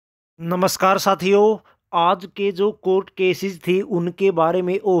नमस्कार साथियों, आज के जो कोर्ट केसेस थी उनके बारे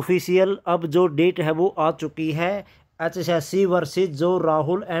में ऑफिशियल अब जो डेट है वो आ चुकी है। एचएसएससी वर्सेस जो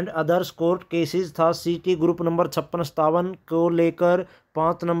Rahul and others court cases था सीटी ग्रुप नंबर 5657 को लेकर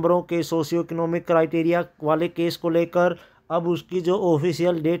 5 नंबरों के सोशियो इकोनॉमिक क्राइटेरिया वाले केस को लेकर अब उसकी जो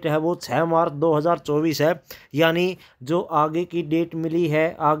ऑफिशियल डेट है वो 6 मार्च 2024 है। यानी जो आगे की डेट मिली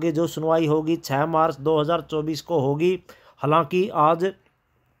है, आगे जो सुनवाई होगी 6 मार्च 2024 को होगी। हालांकि आज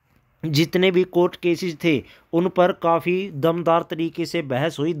जितने भी कोर्ट केसेस थे उन पर काफ़ी दमदार तरीके से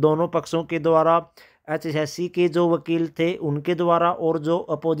बहस हुई दोनों पक्षों के द्वारा। एचएसएससी के जो वकील थे उनके द्वारा और जो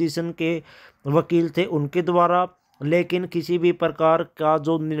अपोजिशन के वकील थे उनके द्वारा, लेकिन किसी भी प्रकार का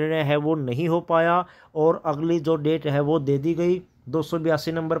जो निर्णय है वो नहीं हो पाया और अगली जो डेट है वो दे दी गई।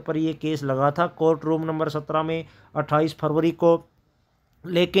 282 नंबर पर ये केस लगा था कोर्ट रूम नंबर 17 में 28 फरवरी को।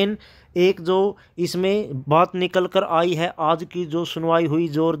 लेकिन एक जो इसमें बात निकल कर आई है, आज की जो सुनवाई हुई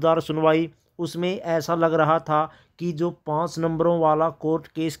ज़ोरदार सुनवाई, उसमें ऐसा लग रहा था कि जो 5 नंबरों वाला कोर्ट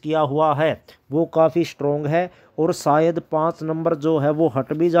केस किया हुआ है वो काफ़ी स्ट्रॉन्ग है और शायद 5 नंबर जो है वो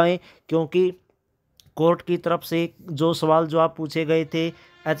हट भी जाएं, क्योंकि कोर्ट की तरफ से जो सवाल जवाब पूछे गए थे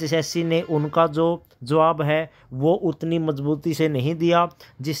एचएसएससी ने उनका जो जवाब है वो उतनी मजबूती से नहीं दिया,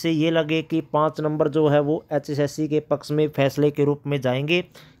 जिससे ये लगे कि 5 नंबर जो है वो एचएसएससी के पक्ष में फैसले के रूप में जाएंगे।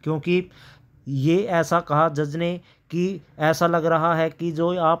 क्योंकि ये ऐसा कहा जज ने कि ऐसा लग रहा है कि जो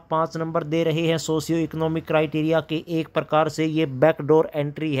आप 5 नंबर दे रहे हैं सोशियो इकोनॉमिक क्राइटेरिया के, एक प्रकार से ये बैकडोर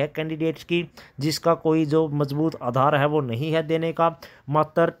एंट्री है कैंडिडेट्स की, जिसका कोई जो मजबूत आधार है वो नहीं है देने का।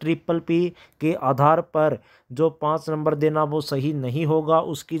 मात्र ट्रिपल पी के आधार पर जो 5 नंबर देना वो सही नहीं होगा,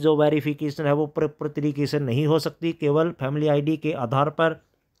 उसकी जो वेरिफिकेशन है वो प्रॉपर तरीके से नहीं हो सकती, केवल फैमिली आईडी के आधार पर।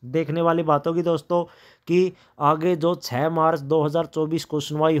 देखने वाली बात होगी दोस्तों कि आगे जो 6 मार्च 2024 को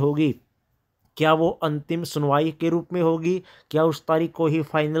सुनवाई होगी, क्या वो अंतिम सुनवाई के रूप में होगी, क्या उस तारीख को ही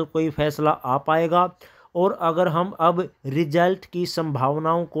फाइनल कोई फैसला आ पाएगा। और अगर हम अब रिजल्ट की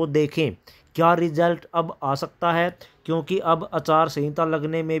संभावनाओं को देखें, क्या रिजल्ट अब आ सकता है, क्योंकि अब आचार संहिता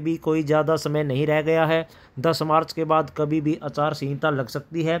लगने में भी कोई ज़्यादा समय नहीं रह गया है। 10 मार्च के बाद कभी भी आचार संहिता लग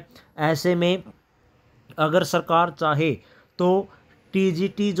सकती है। ऐसे में अगर सरकार चाहे तो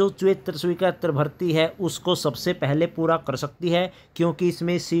टीजीटी जो 7471 भर्ती है उसको सबसे पहले पूरा कर सकती है, क्योंकि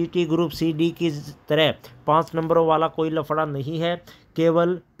इसमें सीटी ग्रुप सीडी की तरह 5 नंबरों वाला कोई लफड़ा नहीं है।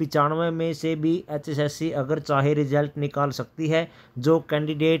 केवल 95 में से भी एचएसएससी अगर चाहे रिजल्ट निकाल सकती है। जो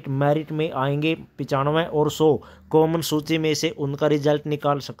कैंडिडेट मेरिट में आएंगे 95 और 100 कॉमन सूची में से उनका रिजल्ट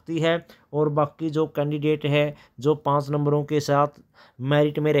निकाल सकती है, और बाकी जो कैंडिडेट है जो 5 नंबरों के साथ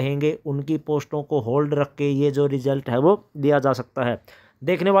मेरिट में रहेंगे उनकी पोस्टों को होल्ड रख के ये जो रिजल्ट है वो दिया जा सकता है।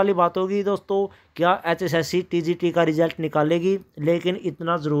 देखने वाली बात होगी दोस्तों, क्या एचएसएससी टीजीटी का रिजल्ट निकालेगी। लेकिन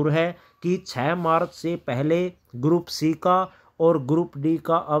इतना ज़रूर है कि 6 मार्च से पहले ग्रुप सी का और ग्रुप डी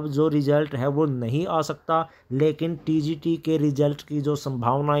का अब जो रिजल्ट है वो नहीं आ सकता, लेकिन टीजीटी के रिजल्ट की जो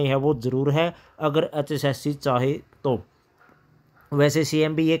संभावनाएं है वो ज़रूर है अगर एचएसएससी चाहे तो। वैसे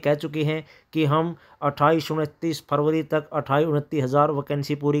सीएम भी ये कह चुके हैं कि हम 28-29 फरवरी तक 28-29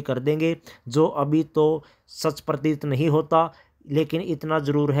 वैकेंसी पूरी कर देंगे, जो अभी तो सच प्रतीत नहीं होता। लेकिन इतना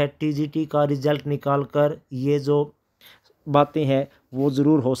ज़रूर है, टीजीटी का रिजल्ट निकाल कर ये जो बातें हैं वो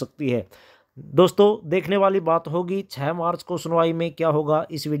ज़रूर हो सकती है। दोस्तों देखने वाली बात होगी 6 मार्च को सुनवाई में क्या होगा।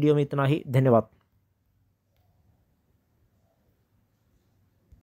 इस वीडियो में इतना ही, धन्यवाद।